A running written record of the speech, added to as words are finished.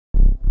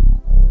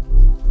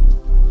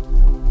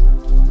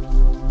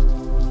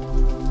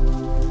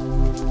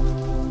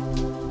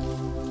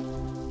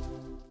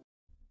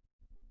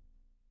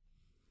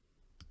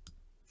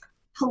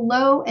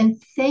Hello,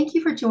 and thank you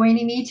for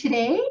joining me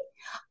today.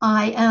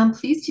 I am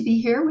pleased to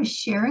be here with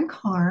Sharon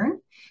Carne,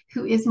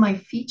 who is my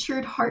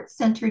featured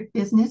heart-centered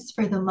business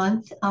for the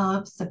month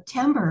of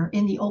September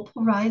in the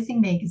Opal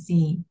Rising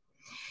Magazine.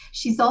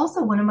 She's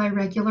also one of my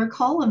regular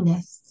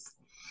columnists.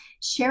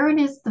 Sharon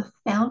is the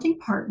founding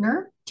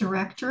partner,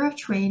 director of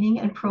training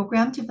and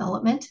program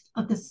development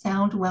of the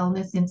Sound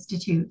Wellness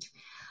Institute.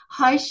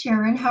 Hi,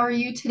 Sharon. How are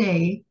you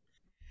today?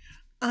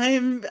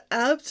 I'm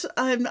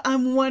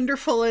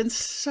wonderful and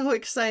so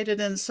excited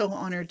and so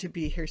honored to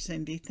be here,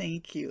 Cindy.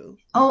 Thank you.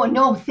 Oh,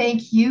 no,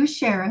 thank you,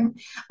 Sharon.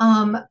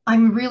 I'm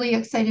really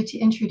excited to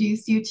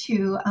introduce you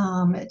to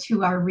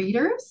our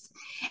readers.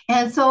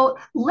 And so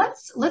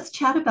let's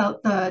chat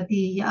about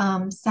the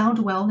Sound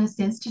Wellness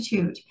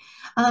Institute.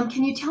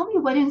 Can you tell me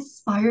what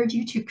inspired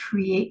you to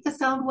create the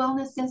Sound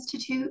Wellness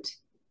Institute?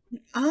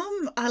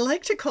 I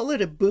like to call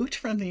it a boot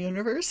from the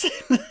universe.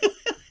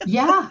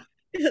 Yeah.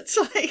 It's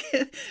like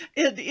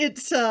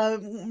it's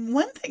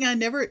one thing I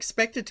never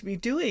expected to be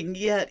doing,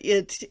 yet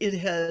it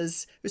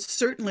has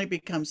certainly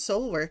become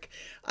soul work.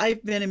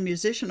 I've been a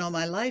musician all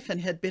my life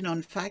and had been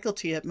on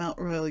faculty at Mount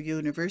Royal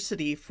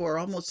University for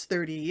almost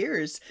 30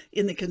 years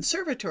in the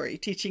conservatory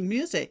teaching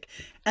music,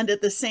 and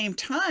at the same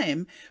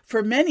time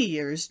for many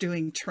years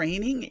doing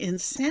training in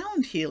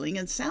sound healing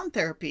and sound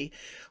therapy.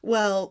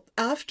 Well,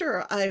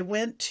 after I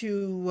went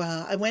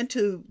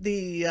to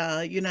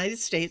the United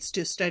States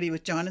to study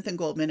with Jonathan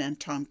Goldman and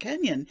Tom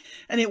Kenyon,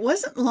 and it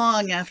wasn't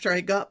long after I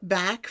got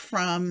back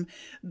from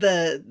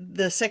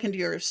the second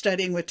year of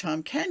studying with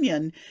Tom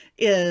Kenyon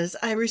is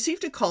I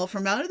received a call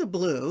from out of the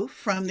blue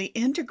from the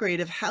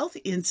Integrative Health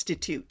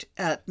Institute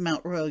at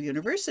Mount Royal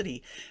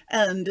University,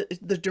 and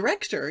the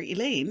director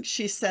Elaine,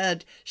 she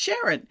said,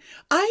 "Sharon,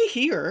 I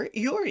hear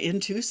you're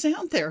into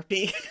sound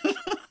therapy."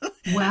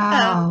 And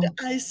Wow.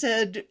 I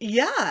said,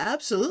 yeah,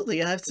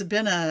 absolutely. It's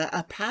been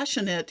a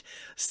passionate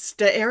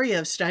area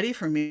of study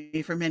for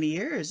me for many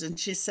years. And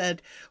she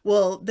said,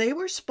 well, they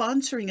were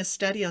sponsoring a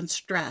study on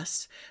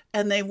stress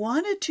and they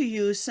wanted to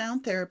use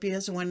sound therapy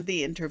as one of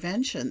the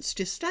interventions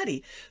to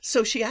study.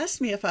 So she asked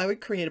me if I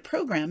would create a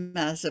program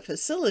as a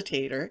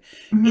facilitator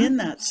in Mhm.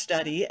 that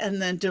study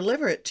and then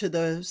deliver it to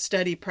the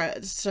study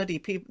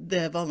people,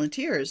 the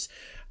volunteers.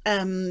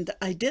 And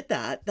I did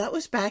that. That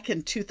was back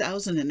in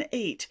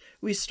 2008.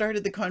 We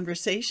started the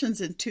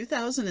conversations in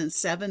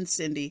 2007,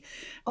 Cindy.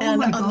 Oh And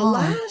my on the God.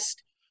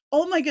 last,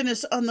 oh my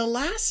goodness, on the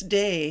last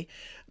day,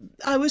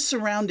 I was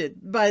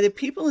surrounded by the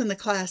people in the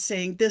class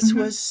saying, this Mhm.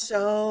 was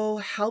so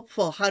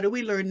helpful. How do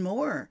we learn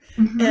more?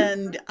 Mhm.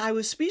 And I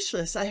was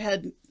speechless. I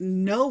had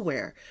no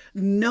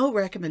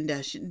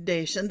recommendation.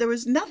 There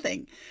was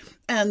nothing.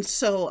 And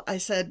so I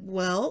said,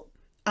 well,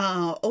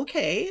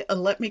 okay,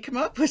 let me come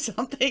up with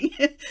something.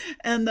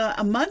 And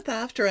a month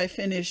after I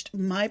finished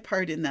my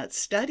part in that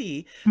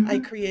study, I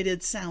Mhm.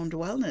 created Sound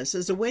Wellness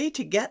as a way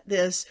to get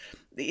this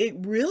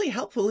really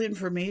helpful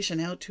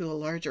information out to a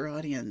larger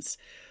audience.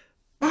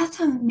 That's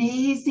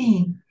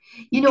amazing.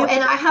 It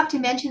And I have to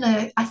mention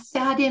I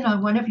sat in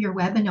on one of your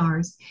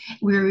webinars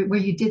where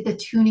you did the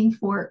tuning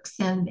forks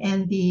and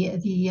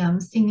the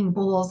singing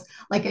bowls,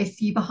 like I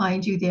see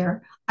behind you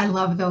there. I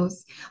love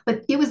those.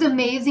 But it was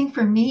amazing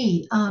for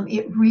me.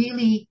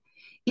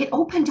 It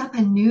opened up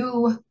a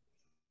new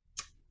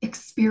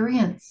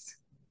experience.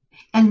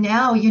 And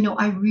now,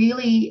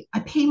 I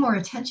pay more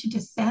attention to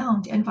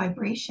sound and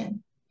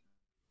vibration.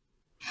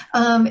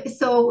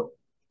 So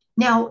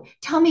now,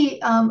 tell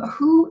me,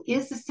 who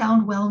is the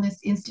Sound Wellness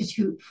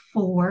Institute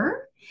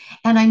for?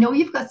 And I know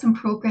you've got some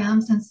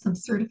programs and some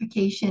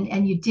certification,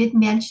 and you did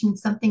mention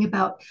something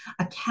about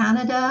a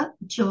Canada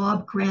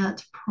Job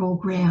Grant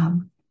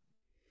Program.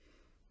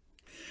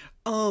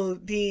 Oh,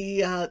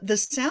 the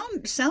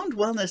sound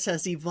wellness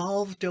has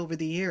evolved over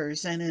the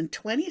years, and in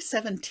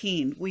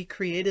 2017 we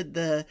created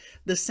the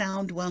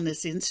Sound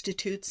Wellness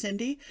Institute,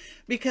 Cindy,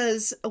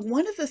 because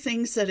one of the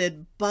things that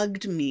had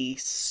bugged me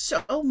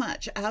so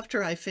much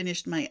after I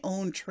finished my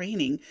own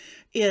training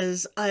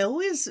is I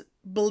always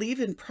believe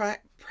in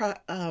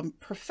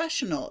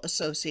professional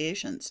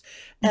associations,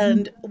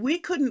 and Mhm. we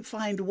couldn't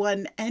find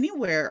one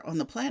anywhere on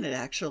the planet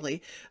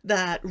actually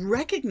that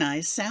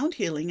recognized sound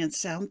healing and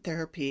sound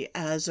therapy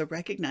as a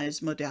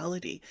recognized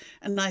modality.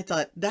 And I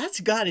thought, that's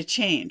got to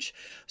change.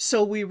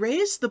 So we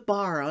raised the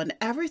bar on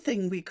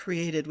everything we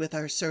created with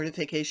our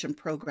certification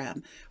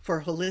program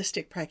for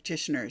holistic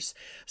practitioners.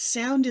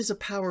 Sound is a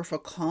powerful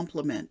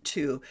complement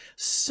to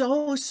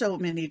so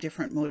many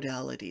different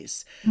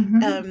modalities.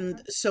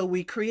 Mhm. So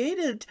we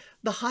created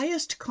the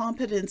highest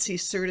competency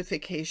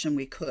certification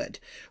we could,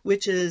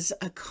 which is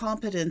a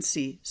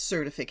competency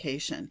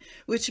certification,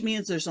 which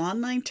means there's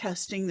online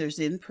testing, there's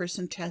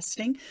in-person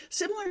testing,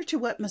 similar to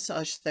what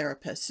massage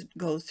therapists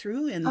go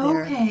through in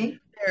Okay.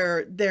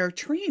 their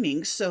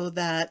training so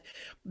that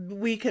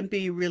we can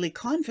be really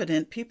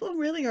confident people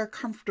really are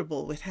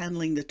comfortable with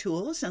handling the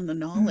tools and the Mhm.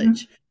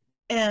 knowledge.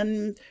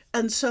 And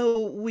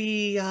so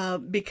we,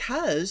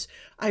 because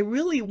I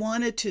really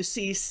wanted to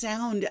see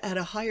sound at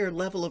a higher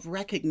level of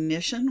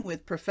recognition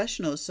with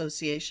professional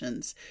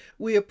associations,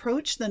 we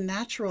approached the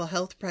Natural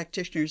Health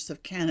Practitioners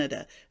of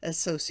Canada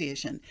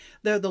Association.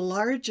 They're the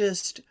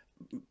largest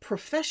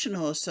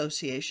professional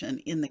association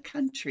in the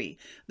country.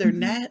 They're Hmm.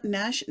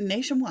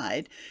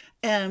 nationwide.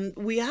 And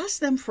we asked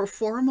them for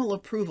formal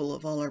approval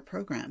of all our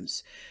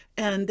programs,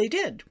 and they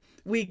did.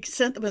 We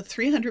sent them a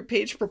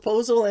 300-page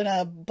proposal and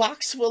a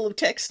box full of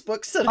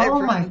textbooks that I've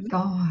Oh my written.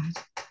 God.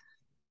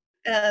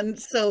 And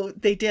so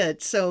they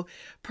did. So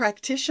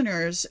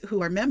practitioners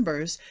who are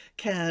members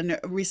can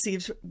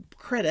receive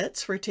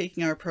credits for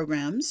taking our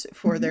programs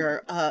for Hmm.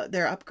 their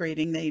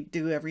upgrading they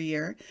do every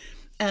year.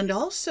 And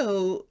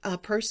also, a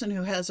person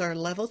who has our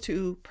level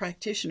 2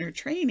 practitioner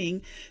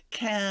training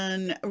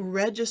can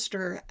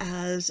register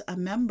as a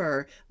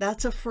member.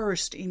 That's a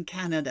first in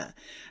Canada.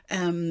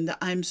 And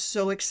I'm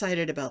so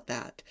excited about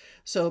that.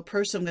 So a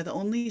person with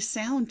only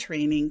sound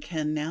training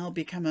can now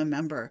become a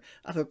member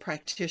of a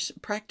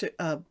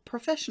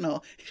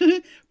professional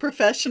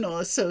professional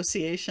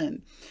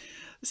association.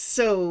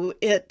 So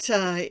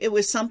it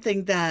was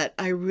something that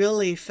I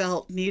really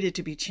felt needed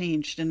to be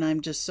changed, and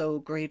I'm just so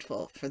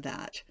grateful for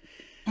that.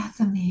 That's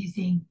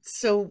amazing.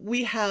 So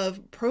we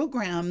have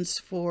programs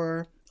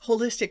for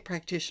holistic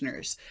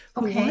practitioners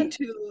who want Okay.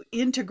 to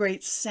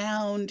integrate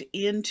sound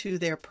into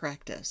their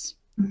practice.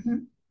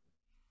 Hmm.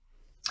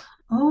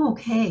 Oh,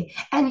 okay.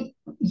 And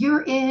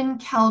you're in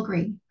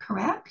Calgary,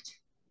 correct?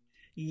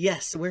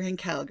 Yes, we're in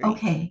Calgary.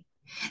 Okay.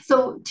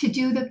 So to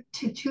do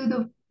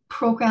the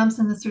programs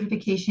and the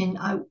certification,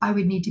 I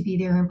would need to be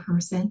there in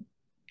person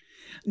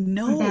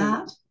for No,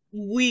 that.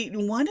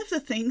 one of the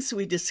things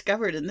we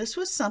discovered, and this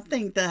was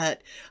something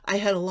that I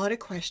had a lot of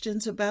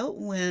questions about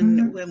Hmm.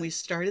 when we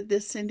started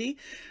this, Cindy,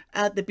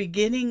 at the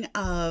beginning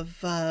of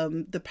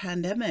the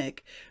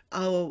pandemic,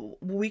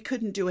 we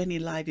couldn't do any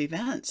live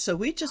events, so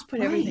we just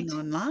put everything Right.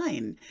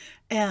 online.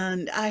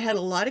 And I had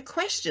a lot of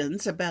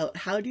questions about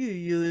how do you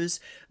use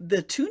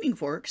the tuning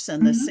forks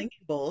and the Hmm. singing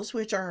bowls,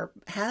 which are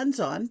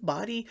hands-on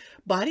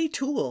body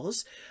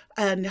tools,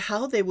 and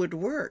how they would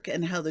work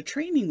and how the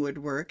training would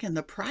work and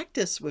the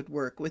practice would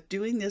work with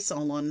doing this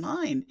all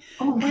online.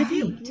 Oh, And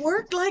it right.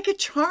 worked like a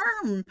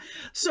charm.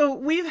 So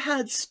we've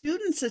had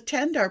students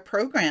attend our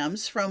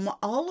programs from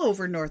all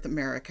over North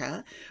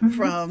America, Hmm.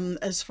 from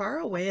as far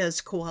away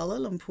as Kuala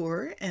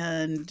Lumpur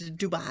and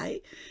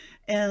Dubai.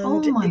 And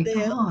Oh my they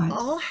God.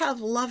 all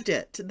have loved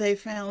it. They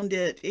found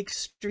it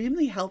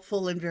extremely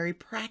helpful and very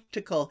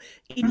practical,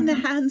 even the Hmm.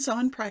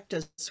 hands-on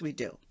practice we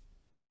do.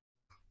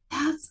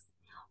 That's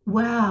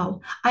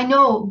wow. I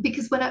know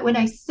because when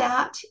I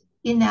sat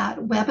in that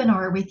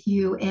webinar with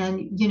you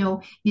and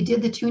you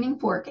did the tuning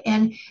fork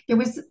and there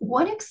was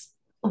one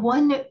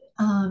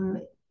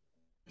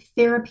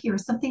therapy or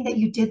something that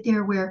you did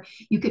there where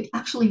you could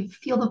actually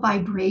feel the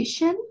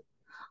vibration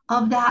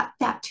of that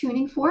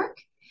tuning fork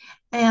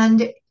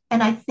and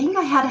I think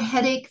I had a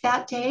headache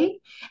that day,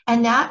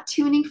 and that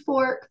tuning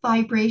fork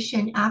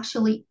vibration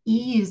actually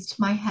eased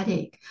my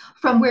headache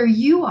from where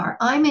you are.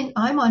 I'm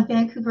on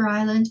Vancouver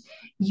Island,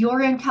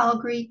 you're in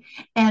Calgary,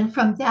 and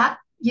from that,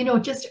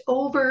 just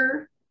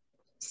over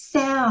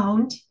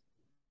sound,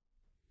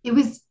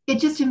 it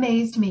just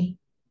amazed me.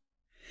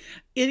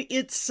 It,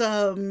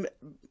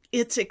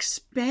 it's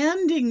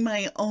expanding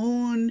my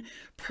own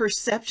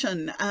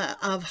perception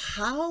of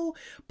how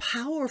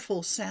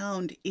powerful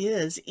sound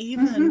is, even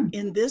Hmm.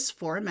 in this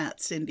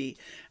format, Cindy,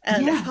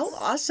 and how Yes.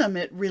 awesome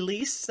it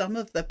released some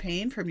of the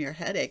pain from your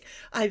headache.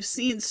 I've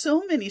seen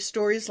so many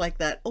stories like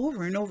that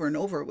over and over and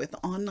over with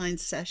online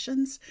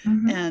sessions,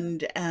 Hmm.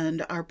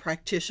 and our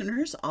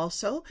practitioners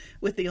also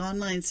with the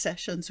online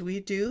sessions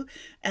we do,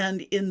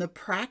 and in the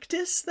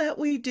practice that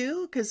we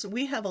do, because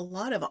we have a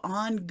lot of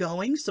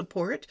ongoing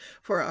support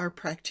for our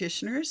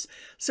practitioners.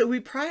 So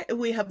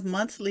we have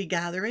monthly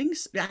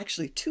gatherings,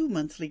 actually 2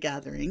 monthly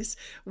gatherings,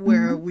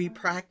 where Hmm. we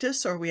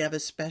practice or we have a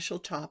special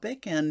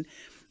topic and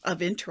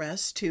of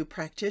interest to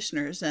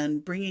practitioners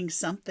and bringing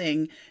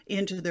something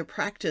into their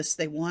practice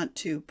they want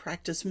to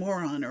practice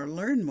more on or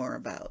learn more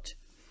about.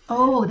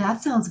 Oh,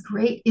 that sounds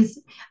great.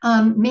 Is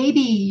maybe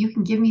you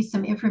can give me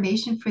some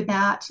information for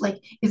that?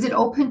 Like, is it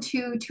open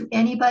to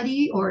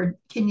anybody, or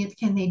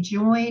can they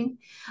join?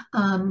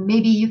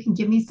 Maybe you can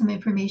give me some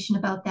information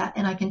about that,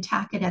 and I can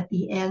tack it at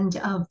the end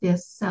of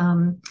this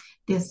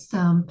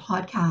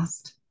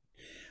podcast.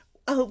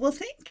 Oh, well,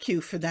 thank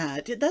you for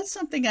that. That's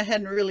something I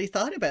hadn't really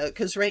thought about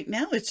because right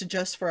now it's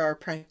just for our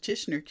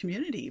practitioner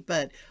community.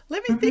 But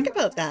let me think Hmm.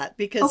 about that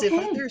because if Okay.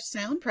 other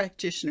sound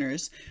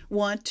practitioners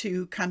want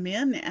to come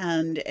in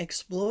and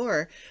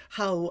explore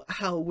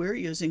how we're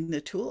using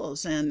the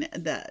tools and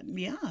that,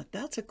 yeah,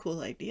 that's a cool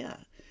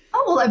idea.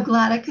 Oh, well, I'm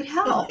glad I could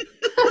help.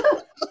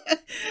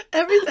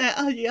 Everything.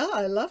 Oh, yeah,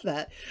 I love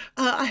that.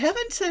 I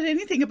haven't said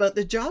anything about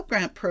the job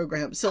grant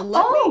program, so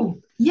Oh,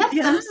 yes,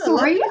 yeah, I'm let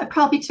sorry. me I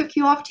probably took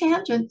you off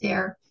tangent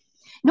there.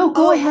 No,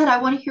 go Oh, ahead.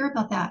 I want to hear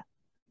about that.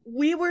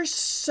 We were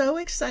so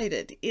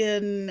excited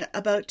in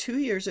about 2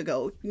 years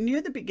ago, near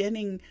the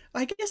beginning,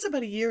 I guess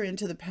about a year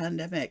into the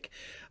pandemic.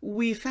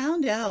 We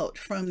found out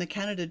from the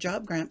Canada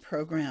Job Grant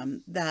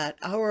Program that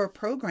our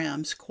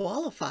programs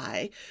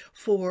qualify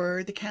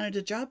for the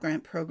Canada Job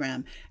Grant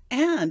Program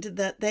and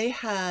that they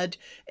had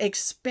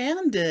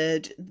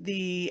expanded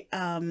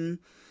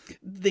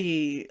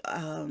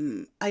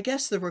I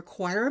guess the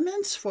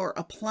requirements for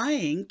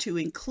applying to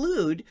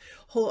include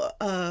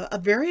a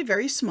very,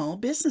 very small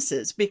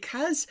businesses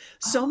because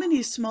so Oh,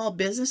 many small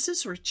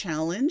businesses were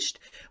challenged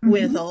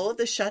with mm-hmm, all of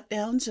the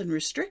shutdowns and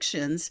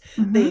restrictions.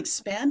 They mm-hmm.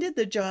 expanded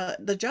the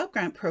job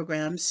grant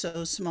program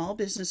so small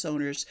business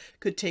owners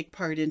could take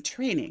part in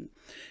training.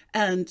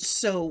 And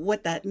so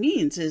what that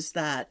means is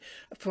that,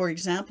 for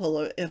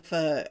example, if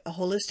a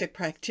holistic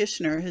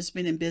practitioner has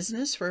been in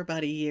business for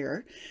about a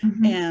year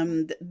Mm-hmm.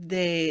 and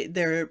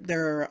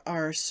there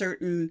are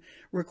certain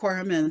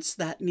requirements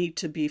that need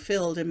to be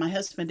filled, and my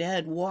husband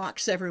Ed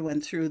walks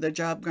everyone through the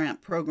job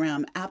grant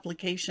program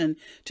application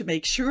to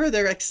make sure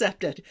they're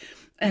accepted.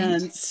 Right.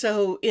 And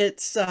so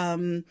if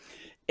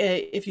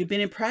you've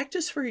been in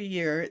practice for a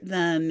year,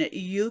 then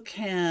you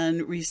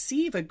can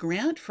receive a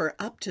grant for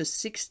up to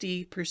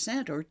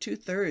 60% or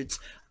two-thirds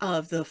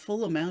of the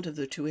full amount of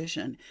the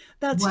tuition.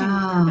 That's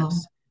Wow.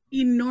 enormous,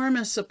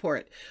 enormous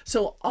support.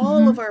 So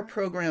all of Mm-hmm. our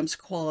programs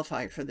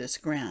qualify for this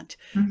grant.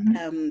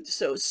 Mm-hmm.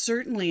 So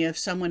certainly if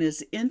someone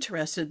is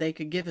interested, they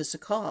could give us a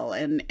call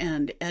and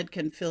Ed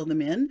can fill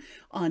them in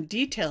on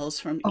details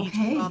from each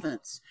Okay.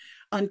 province.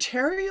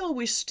 Ontario,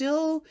 we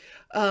still,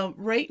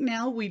 right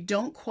now, we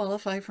don't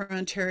qualify for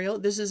Ontario.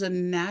 This is a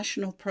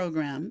national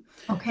program.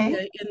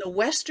 Okay. In the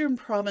Western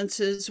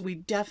provinces, we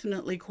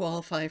definitely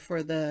qualify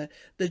for the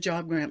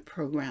job grant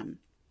program.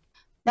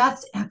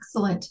 That's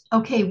excellent.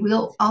 Okay,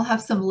 I'll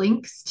have some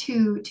links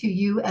to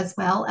you as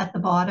well at the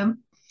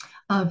bottom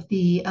of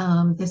the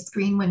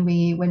screen when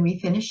we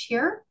finish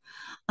here.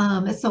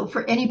 So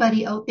for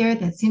anybody out there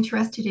that's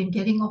interested in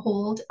getting a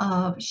hold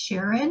of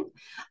Sharon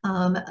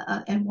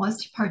and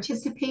wants to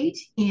participate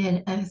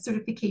in a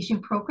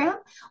certification program,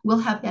 we'll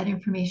have that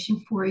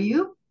information for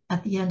you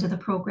at the end of the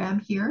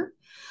program here.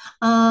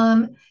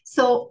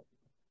 So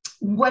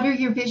what are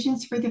your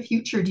visions for the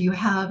future? Do you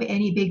have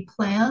any big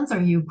plans?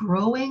 Are you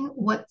growing?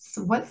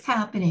 What's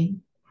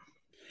happening?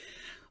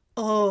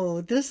 Oh,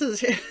 this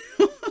is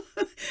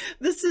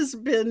this has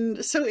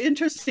been so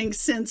interesting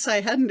since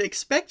I hadn't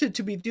expected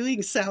to be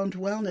doing sound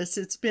wellness.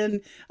 It's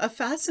been a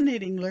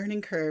fascinating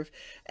learning curve.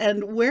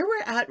 And where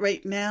we're at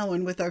right now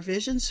and with our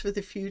visions for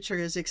the future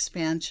is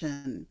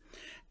expansion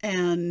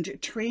and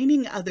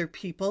training other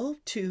people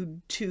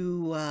to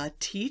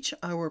teach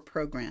our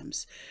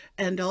programs,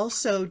 and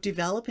also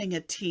developing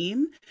a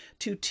team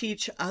to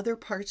teach other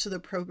parts of the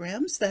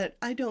programs that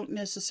I don't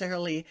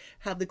necessarily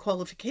have the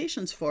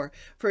qualifications for.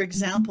 For Mhm.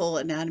 example,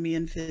 anatomy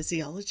and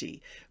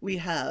physiology. We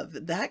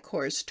have that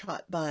course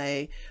taught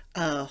by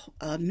a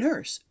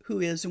nurse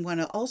who is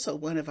also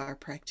one of our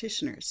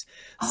practitioners.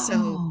 So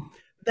Oh,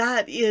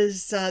 that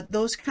is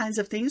those kinds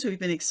of things. We've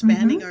been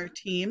expanding hmm, our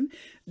team.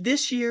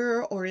 This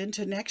year or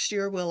into next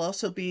year, we'll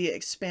also be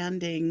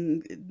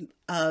expanding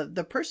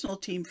the personal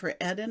team for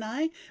Ed and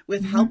I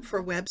with help hmm,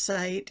 for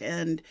website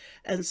and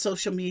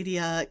social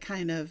media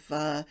kind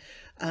of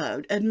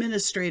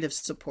administrative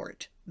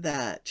support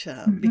that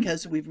hmm.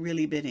 because we've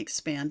really been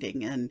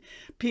expanding and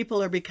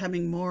people are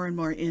becoming more and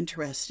more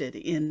interested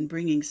in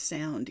bringing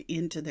sound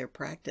into their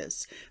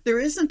practice. There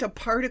isn't a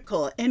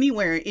particle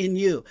anywhere in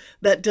you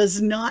that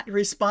does not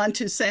respond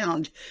to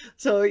sound.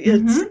 So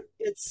Hmm.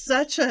 it's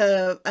such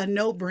a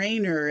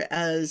no-brainer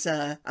as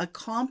a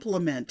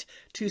complement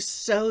to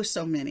so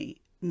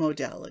many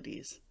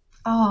modalities.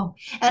 Oh,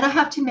 and I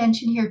have to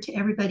mention here to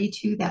everybody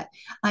too that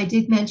I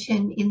did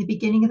mention in the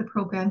beginning of the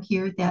program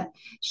here that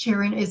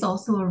Sharon is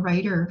also a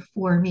writer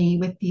for me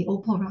with the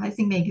Opal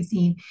Rising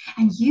Magazine.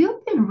 And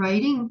you've been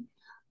writing,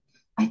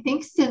 I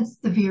think, since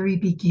the very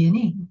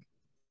beginning.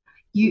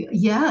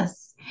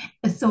 Yes.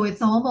 So I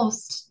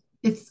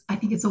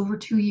think it's over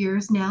 2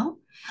 years now.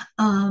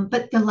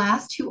 But the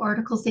last two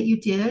articles that you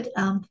did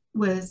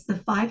was the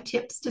 5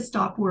 tips to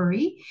stop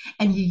worry,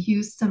 and you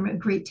used some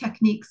great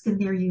techniques in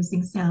there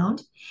using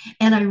sound.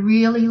 And I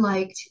really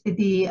liked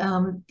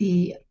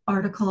the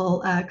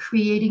article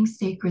creating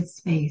sacred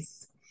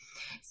space.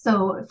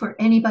 So for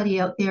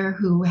anybody out there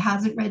who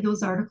hasn't read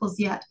those articles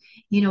yet,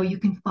 you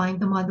can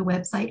find them on the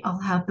website. I'll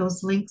have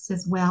those links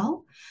as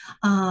well.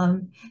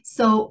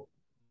 So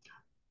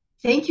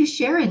thank you,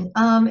 Sharon.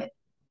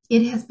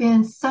 It has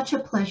been such a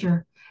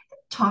pleasure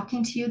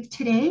talking to you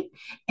today,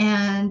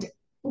 and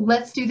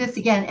let's do this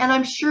again. And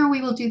I'm sure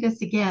we will do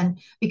this again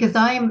because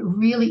I am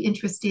really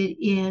interested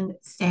in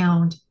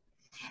sound.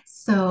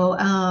 So,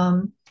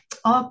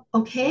 oh,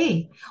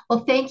 okay.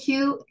 Well, thank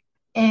you.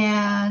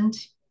 And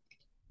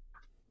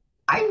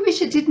I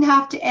wish it didn't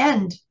have to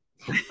end,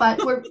 but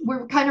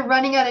we're kind of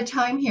running out of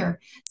time here.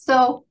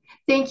 So,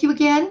 thank you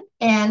again,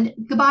 and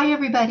goodbye,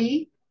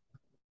 everybody.